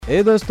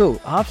दोस्तों,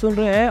 आप सुन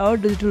रहे हैं और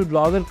डिजिटल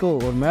ब्लॉगर को,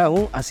 और मैं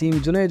हूं असीम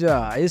जुनेजा।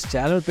 इस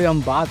चैनल पे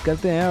हम बात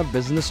करते हैं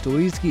बिजनेस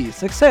स्टोरीज की,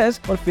 सक्सेस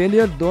और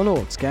फेलियर दोनों,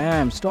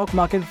 scam, stock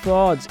market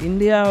frauds,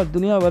 India और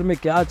दुनिया भर में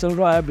क्या चल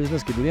रहा है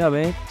बिजनेस की दुनिया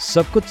में,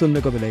 सब कुछ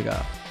सुनने को मिलेगा।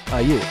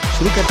 आइए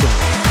शुरू करते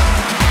हैं।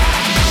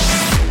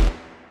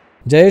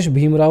 जयेश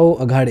भीमराव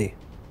अघाड़े।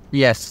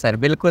 यस सर,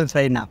 बिल्कुल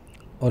सही नाम।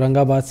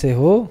 औरंगाबाद से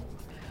हो।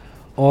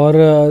 और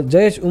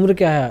जयेश, उम्र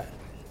क्या है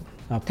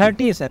आपकी?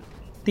 30 सर,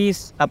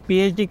 30। अब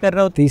PhD कर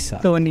रहा हूँ। 30 साल।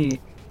 तो नहीं,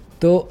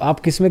 तो आप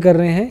किस में कर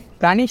रहे हैं?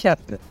 प्राणी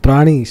शास्त्र।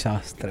 प्राणी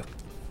शास्त्र,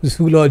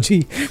 जूलॉजी।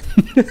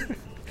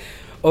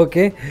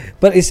 ओके,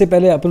 पर इससे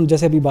पहले अपन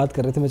जैसे अभी बात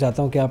कर रहे थे, मैं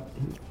चाहता हूँ कि आप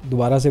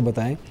दोबारा से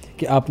बताएं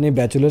कि आपने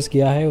बैचलर्स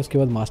किया है, उसके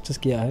बाद मास्टर्स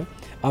किया है।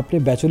 आपने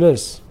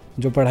बैचलर्स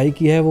जो पढ़ाई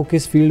की है वो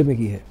किस फील्ड में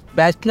की है?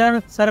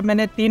 बैचलर सर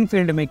मैंने 3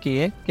 फील्ड में की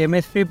है,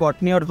 केमिस्ट्री,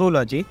 बॉटनी और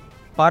जूलॉजी।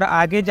 और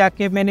आगे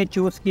जाके मैंने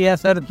चूज़ किया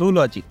सर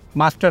जूलॉजी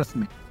मास्टर्स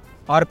में।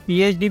 और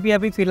PhD भी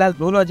अभी फ़िलहाल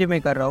जूलॉजी में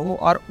कर रहा हूँ।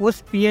 और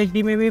उस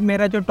PhD में भी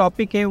मेरा जो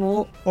टॉपिक है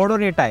वो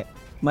ओडोरेटा है,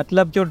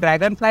 मतलब जो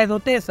ड्रैगन फ्लाइज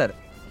होते हैं सर।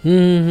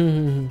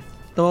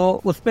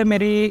 तो उस पे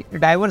मेरी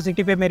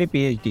डाइवर्सिटी पे मेरी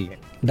PhD है।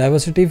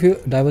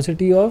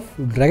 डाइवर्सिटी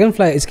ऑफ ड्रैगन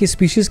फ्लाई, इसकी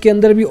स्पीशीज के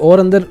अंदर भी और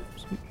अंदर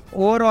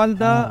ओवरऑल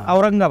द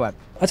औरंगाबाद।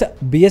 अच्छा,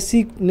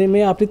 BSc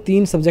में आपने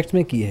 3 सब्जेक्ट्स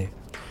में की है,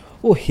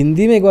 वो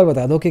हिंदी में एक बार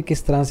बता दो कि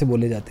किस तरह से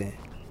बोले जाते हैं।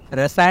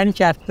 रसायन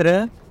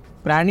शास्त्र,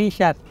 प्राणी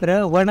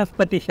शास्त्र,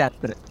 वनस्पति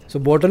शास्त्र। सो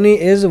बॉटनी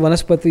इज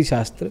वनस्पति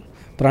शास्त्र,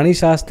 प्राणी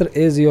शास्त्र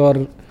is your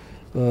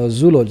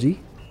zoology,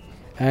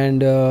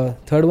 and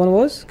third one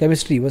was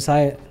chemistry,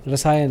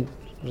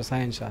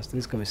 रसायन शास्त्र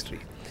इज केमिस्ट्री।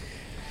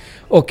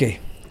 ओके,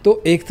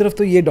 तो एक तरफ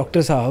तो ये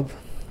डॉक्टर साहब,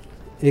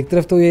 एक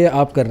तरफ तो ये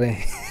आप कर रहे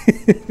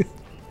हैं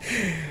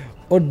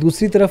और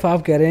दूसरी तरफ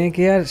आप कह रहे हैं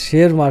कि यार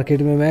शेयर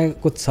मार्केट में मैं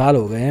कुछ साल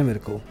हो गए हैं, मेरे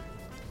को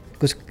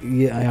कुछ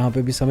ये यहाँ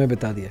पे भी समय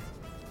बिता दिया,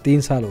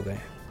 3 साल हो गए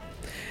हैं।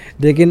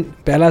 लेकिन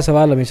पहला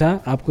सवाल हमेशा,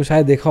 आपको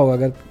शायद देखा होगा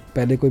अगर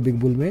पहले कोई बिग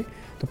बुल में,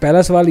 तो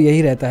पहला सवाल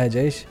यही रहता है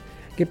जयेश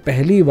कि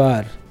पहली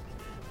बार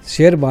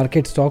शेयर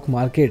मार्केट, स्टॉक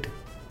मार्केट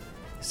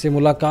से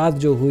मुलाकात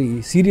जो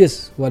हुई,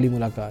 सीरियस वाली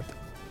मुलाकात,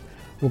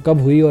 वो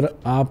कब हुई और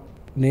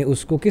आपने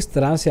उसको किस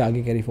तरह से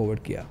आगे कैरी फॉरवर्ड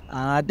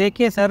किया?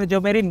 देखिए सर,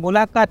 जो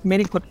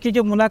मेरी खुद की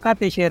जो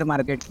मुलाकात है शेयर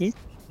मार्केट की,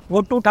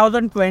 वो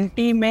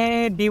 2020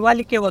 में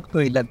दिवाली के वक्त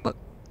हुई, लगभग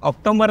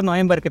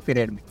अक्टूबर-नवंबर के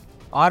पीरियड में।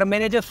 और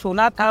मैंने जो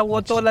सुना था वो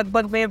तो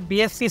लगभग मैं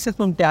BSc से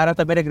सुनते आ रहा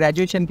था, मेरे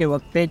ग्रेजुएशन के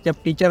वक्त पे, जब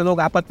टीचर लोग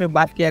आपस में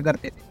बात किया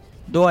करते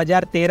थे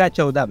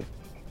 2013-14 में।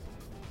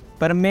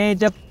 पर मैं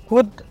जब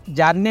खुद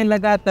जानने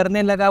लगा,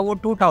 करने लगा, वो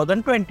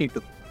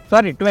 2022।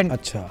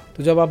 अच्छा,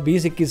 तो जब आप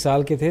 20-21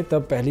 साल के थे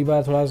तब पहली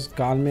बार थोड़ा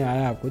कान में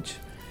आया कुछ,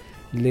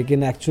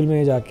 लेकिन एक्चुअल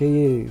में जाके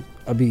ये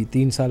अभी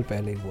 3 साल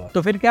पहले हुआ।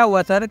 तो फिर क्या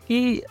हुआ सर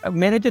कि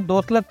मेरे जो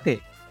दोस्त लोग थे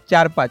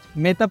 4-5,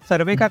 मैं तब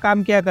सर्वे का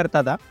काम किया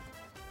करता था,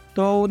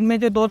 तो उनमें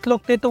जो दोस्त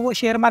लोग थे तो वो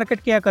शेयर मार्केट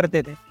किया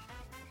करते थे,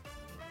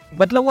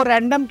 मतलब वो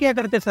रैंडम किया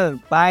करते सर,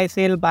 बाय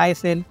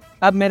सेल।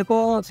 अब मेरे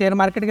को शेयर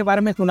मार्केट के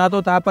बारे में सुना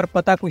तो था पर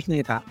पता कुछ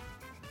नहीं था।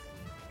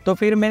 तो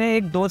फिर मैंने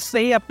एक दोस्त से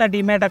ही अपना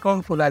डीमैट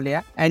अकाउंट खुला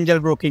लिया एंजल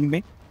ब्रोकिंग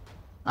में,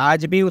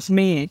 आज भी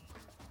उसमें ही है।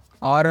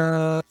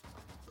 और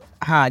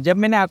हाँ, जब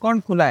मैंने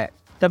अकाउंट खुला है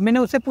तब मैंने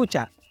उससे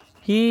पूछा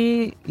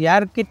कि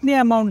यार कितनी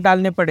अमाउंट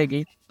डालने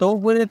पड़ेगी, तो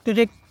बोले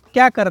तुझे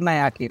क्या करना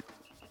है आखिर।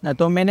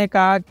 तो मैंने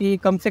कहा कि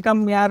कम से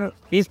कम यार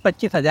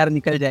 20-25 हज़ार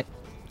निकल जाए।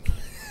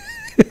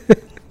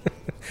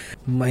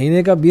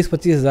 महीने का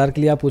 20-25 हज़ार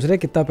के लिए आप पूछ रहे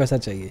कितना पैसा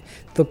चाहिए,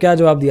 तो क्या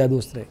जवाब दिया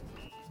दोस्त ने?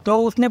 तो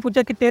उसने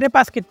पूछा कि तेरे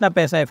पास कितना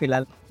पैसा है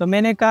फ़िलहाल। तो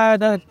मैंने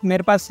कहा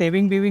मेरे पास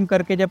सेविंग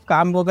करके, जब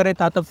काम वगैरह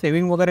था तब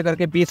सेविंग वगैरह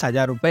करके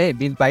 20,000 रुपये,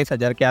 20-22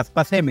 हज़ार के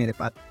आसपास है मेरे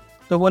पास।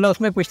 तो बोला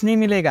उसमें कुछ नहीं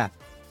मिलेगा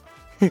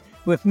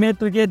उसमें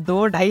तुझे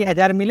 2-2.5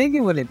 हज़ार मिलेगी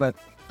बोले पर।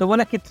 तो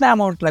बोला कितना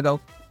अमाउंट लगाओ,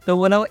 तो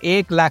बोला वो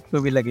 1 लाख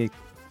तो भी लगेगी,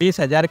 20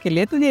 हज़ार के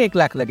लिए तुझे 1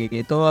 लाख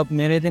लगेगी। तो अब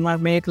मेरे दिमाग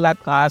में 1 लाख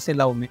कहाँ से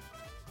लाऊं मैं।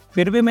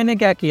 फिर भी मैंने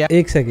क्या किया,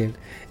 1 सेकेंड,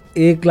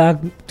 1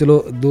 लाख, चलो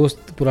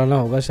दोस्त पुराना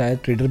होगा, शायद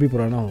ट्रेडर भी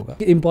पुराना होगा,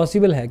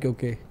 इम्पॉसिबल है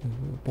क्योंकि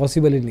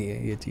पॉसिबल ही नहीं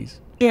है ये चीज़,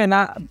 है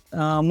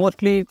ना।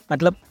 मोस्टली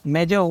मतलब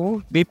मैं जो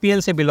हूँ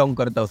BPL से बिलोंग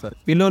करता हूँ सर,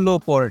 बिलो लो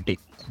पॉवर्टी।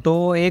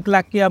 तो 1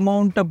 लाख की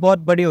अमाउंट बहुत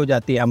बड़ी हो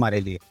जाती है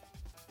हमारे लिए।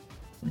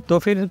 तो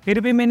फिर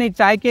भी मैंने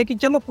ट्राई किया कि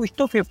चलो कुछ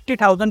तो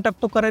 50,000 तक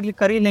तो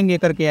कर ही लेंगे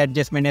करके,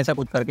 एडजस्टमेंट ऐसा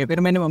कुछ करके। फिर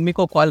मैंने मम्मी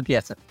को कॉल किया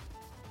सर,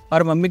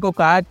 और मम्मी को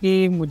कहा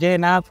कि मुझे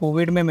ना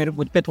कोविड में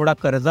मुझ पे थोड़ा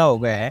कर्जा हो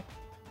गया है,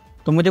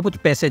 तो मुझे कुछ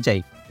पैसे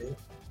चाहिए।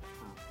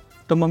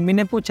 तो मम्मी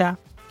ने पूछा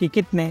कि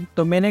कितने,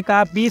 तो मैंने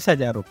कहा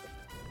 20,000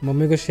 रुपये।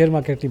 मम्मी को शेयर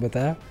मार्केट नहीं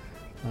बताया,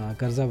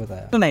 कर्जा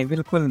बताया? तो नहीं,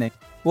 बिल्कुल नहीं।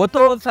 वो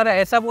तो सर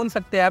ऐसा बोल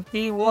सकते हैं आप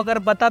कि वो अगर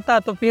बताता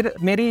तो फिर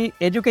मेरी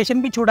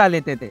एजुकेशन भी छुड़ा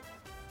लेते थे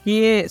कि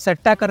ये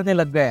सट्टा करने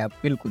लग गए आप।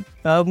 बिल्कुल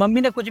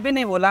मम्मी ने कुछ भी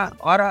नहीं बोला।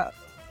 और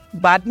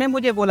बाद में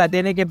मुझे बोला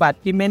देने के बाद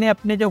कि मैंने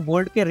अपने जो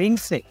गोल्ड के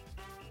रिंग्स से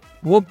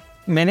वो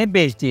मैंने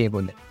बेच दिए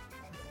बोले।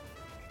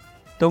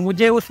 तो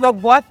मुझे उस वक्त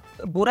बहुत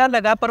बुरा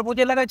लगा, पर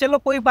मुझे लगा चलो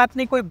कोई बात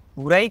नहीं, कोई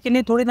बुराई की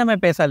नहीं, थोड़ी ना मैं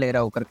पैसा ले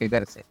रहा हूँ करके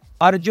घर से।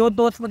 और जो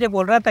दोस्त मुझे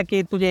बोल रहा था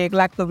कि तुझे 1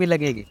 लाख तो भी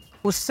लगेगी,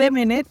 उससे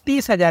मैंने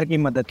 30,000 की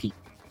मदद की।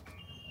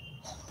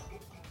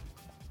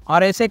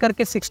 और ऐसे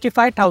करके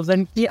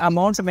 65,000 की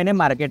अमाउंट मैंने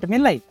मार्केट में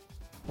लाई।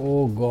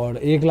 ओ गॉड,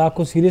 1 लाख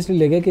को सीरियसली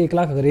ले गए कि 1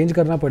 लाख अरेंज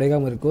करना पड़ेगा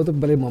मेरे को, तो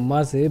पहले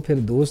मम्मा से फिर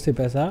दोस्त से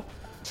पैसा।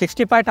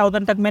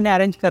 65,000 तक मैंने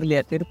अरेंज कर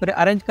लिया। फिर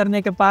अरेंज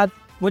करने के बाद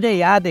मुझे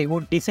याद है वो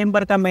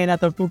दिसंबर का महीना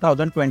था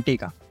 2020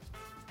 का,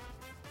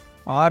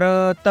 और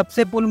तब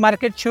से बुल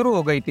मार्केट शुरू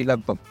हो गई थी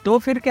लगभग। तो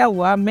फिर क्या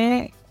हुआ,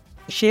 मैं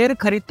शेयर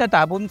खरीदता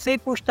था, अब उनसे ही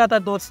पूछता था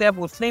दोस्त से, अब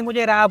उसने ही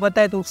मुझे राह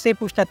बताया तो उससे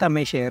पूछता था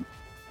मैं शेयर,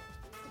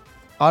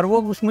 और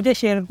वो मुझे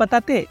शेयर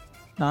बताते।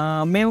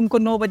 मैं उनको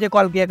 9 बजे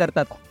कॉल किया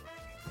करता था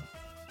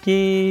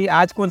कि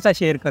आज कौन सा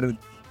शेयर करूँ,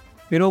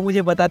 फिर वो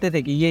मुझे बताते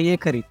थे कि ये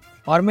खरीद,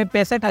 और मैं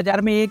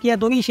 65,000 में 1 या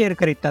 2 ही शेयर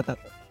खरीदता था।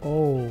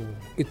 ओह,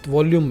 इत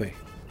वॉल्यूम में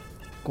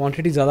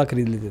क्वांटिटी ज़्यादा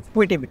खरीद लेते थे।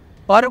 क्विटी में,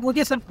 और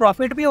मुझे सर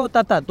प्रॉफिट भी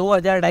होता था,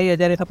 2,000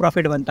 2,500 ऐसा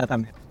प्रॉफिट बनता था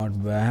मैं। नॉट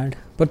बैड,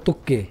 पर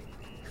तुक्के।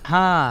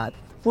 हाँ,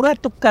 पूरा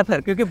तुक्का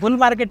सर, क्योंकि बुल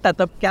मार्केट था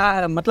तब,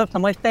 क्या मतलब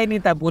समझता ही नहीं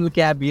था बुल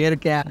क्या बियर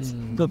क्या।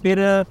 तो फिर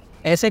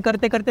ऐसे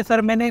करते करते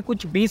सर मैंने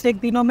कुछ 20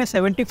 दिनों में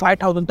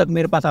 75,000 तक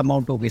मेरे पास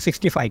अमाउंट हो गई,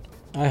 65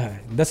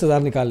 की।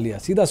 10,000 निकाल लिया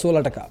सीधा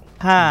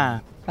 16%।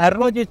 हाँ, हर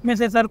रोज इसमें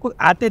से सर कुछ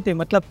आते थे,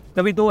 मतलब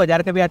कभी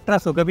 2,000, कभी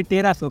 1,800, कभी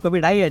 1,300, कभी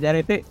 2,500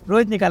 ऐसे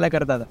रोज निकाला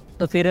करता था।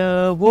 तो फिर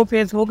वो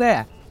फेज हो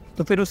गया।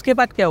 तो फिर उसके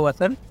बाद क्या हुआ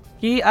सर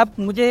कि अब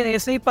मुझे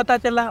ऐसे ही पता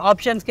चला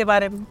ऑप्शंस के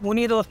बारे में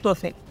उन्हीं दोस्तों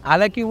से,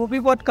 हालांकि वो भी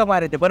बहुत कमा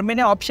रहे थे, पर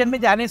मैंने ऑप्शन में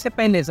जाने से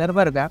पहले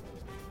सर्वर का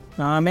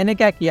मैंने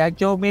क्या किया,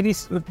 जो मेरी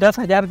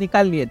 10,000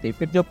 निकाल लिए थे,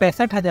 फिर जो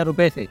 65,000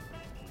 रुपये थे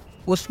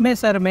उसमें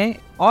सर मैं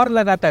और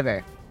लगाता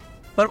गया।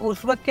 पर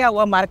उस वक्त क्या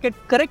हुआ, मार्केट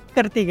करेक्ट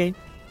करती गई,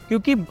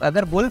 क्योंकि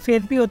अगर बुल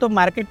फेज भी हो तो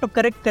मार्केट तो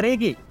करेक्ट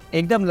करेगी,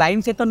 एकदम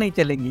लाइन से तो नहीं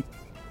चलेगी।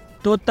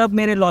 तो तब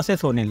मेरे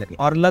लॉसेस होने लगे,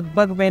 और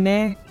लगभग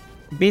मैंने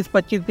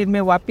 20-25 दिन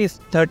में वापस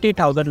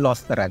 30,000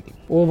 लॉस करा दी।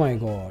 ओ माय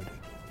गॉड,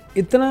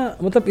 इतना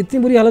मतलब इतनी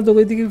बुरी हालत हो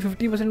गई थी कि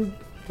 50%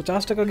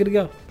 50% गिर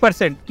गया।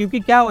 क्योंकि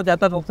क्या हो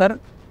जाता था सर,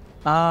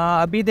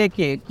 अभी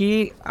देखिए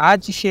कि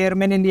आज शेयर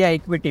मैंने लिया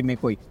इक्विटी में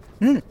कोई,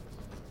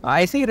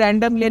 ऐसे ही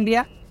रैंडम ले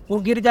लिया, वो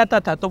गिर जाता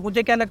था, तो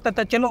मुझे क्या लगता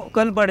था चलो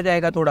कल बढ़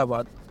जाएगा थोड़ा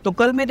बहुत, तो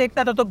कल मैं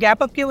देखता था, तो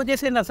गैप अप की वजह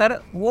से ना सर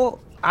वो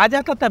आ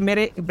जाता था,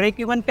 मेरे ब्रेक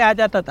इवन पे आ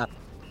जाता था,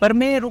 पर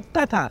मैं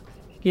रुकता था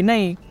कि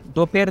नहीं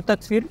दोपहर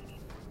तक फिर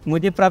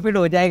मुझे प्रॉफिट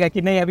हो जाएगा,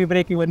 कि नहीं अभी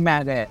ब्रेक इवन में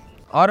आ गया है।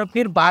 और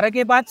फिर 12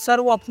 के बाद सर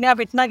वो अपने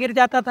आप इतना गिर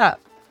जाता था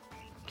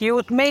कि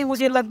उसमें ही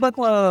मुझे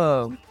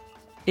लगभग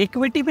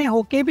इक्विटी में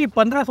होके भी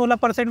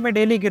 15-16% में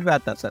डेली गिर रहा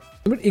था सर।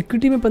 बट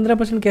इक्विटी में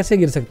 15% कैसे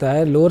गिर सकता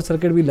है? लोअर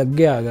सर्किट भी लग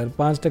गया अगर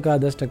 5%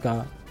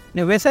 10%।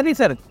 नहीं वैसा नहीं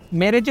सर,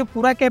 मेरे जो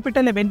पूरा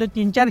कैपिटल है, मैंने तो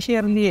 3-4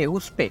 शेयर लिए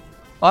उस पे,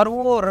 और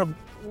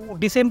वो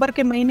दिसंबर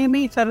के महीने में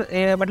ही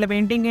सर मतलब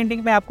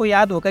एंडिंग में आपको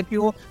याद होगा कि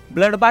वो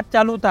ब्लड बाथ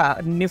चालू था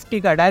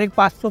निफ्टी का, डायरेक्ट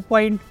 500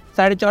 पॉइंट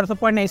 450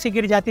 पॉइंट ऐसे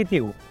गिर जाती थी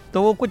वो,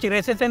 तो वो कुछ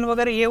रेसेशन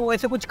वगैरह ये वो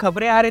ऐसे कुछ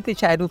खबरें आ रही थी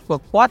शायद, उसको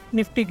बहुत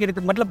निफ्टी गिर,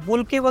 मतलब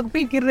बुल के वक्त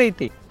भी गिर रही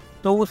थी,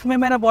 तो उसमें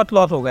मेरा बहुत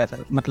लॉस हो गया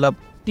सर, मतलब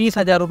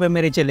 30,000 रुपये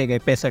मेरे चले गए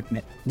 65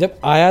 में। जब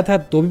आया था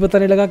तो भी पता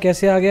नहीं लगा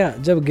कैसे आ गया,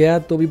 जब गया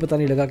तो भी पता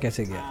नहीं लगा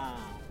कैसे गया।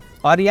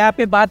 और यहाँ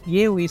पे बात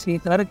ये हुई थी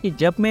सर कि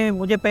जब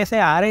मुझे पैसे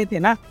आ रहे थे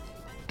ना,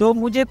 तो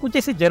मुझे कुछ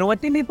ऐसी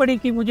ज़रूरत ही नहीं पड़ी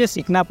कि मुझे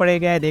सीखना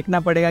पड़ेगा, देखना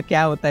पड़ेगा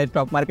क्या होता है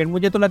स्टॉक मार्केट,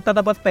 मुझे तो लगता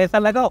था बस पैसा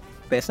लगाओ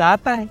पैसा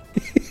आता है।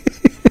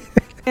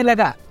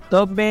 लगा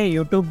तो मैं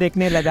यूट्यूब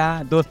देखने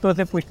लगा, दोस्तों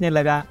से पूछने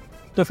लगा,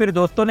 तो फिर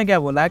दोस्तों ने क्या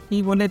बोला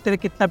कि बोले तेरे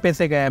कितना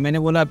पैसे गया, मैंने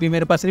बोला अभी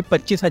मेरे पास सिर्फ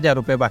 25,000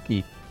 रुपये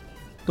बाकी।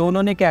 तो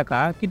उन्होंने क्या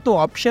कहा कि तू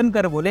ऑप्शन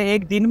कर, बोले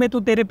एक दिन में तू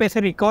तेरे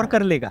पैसे रिकवर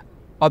कर लेगा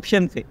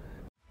ऑप्शन से।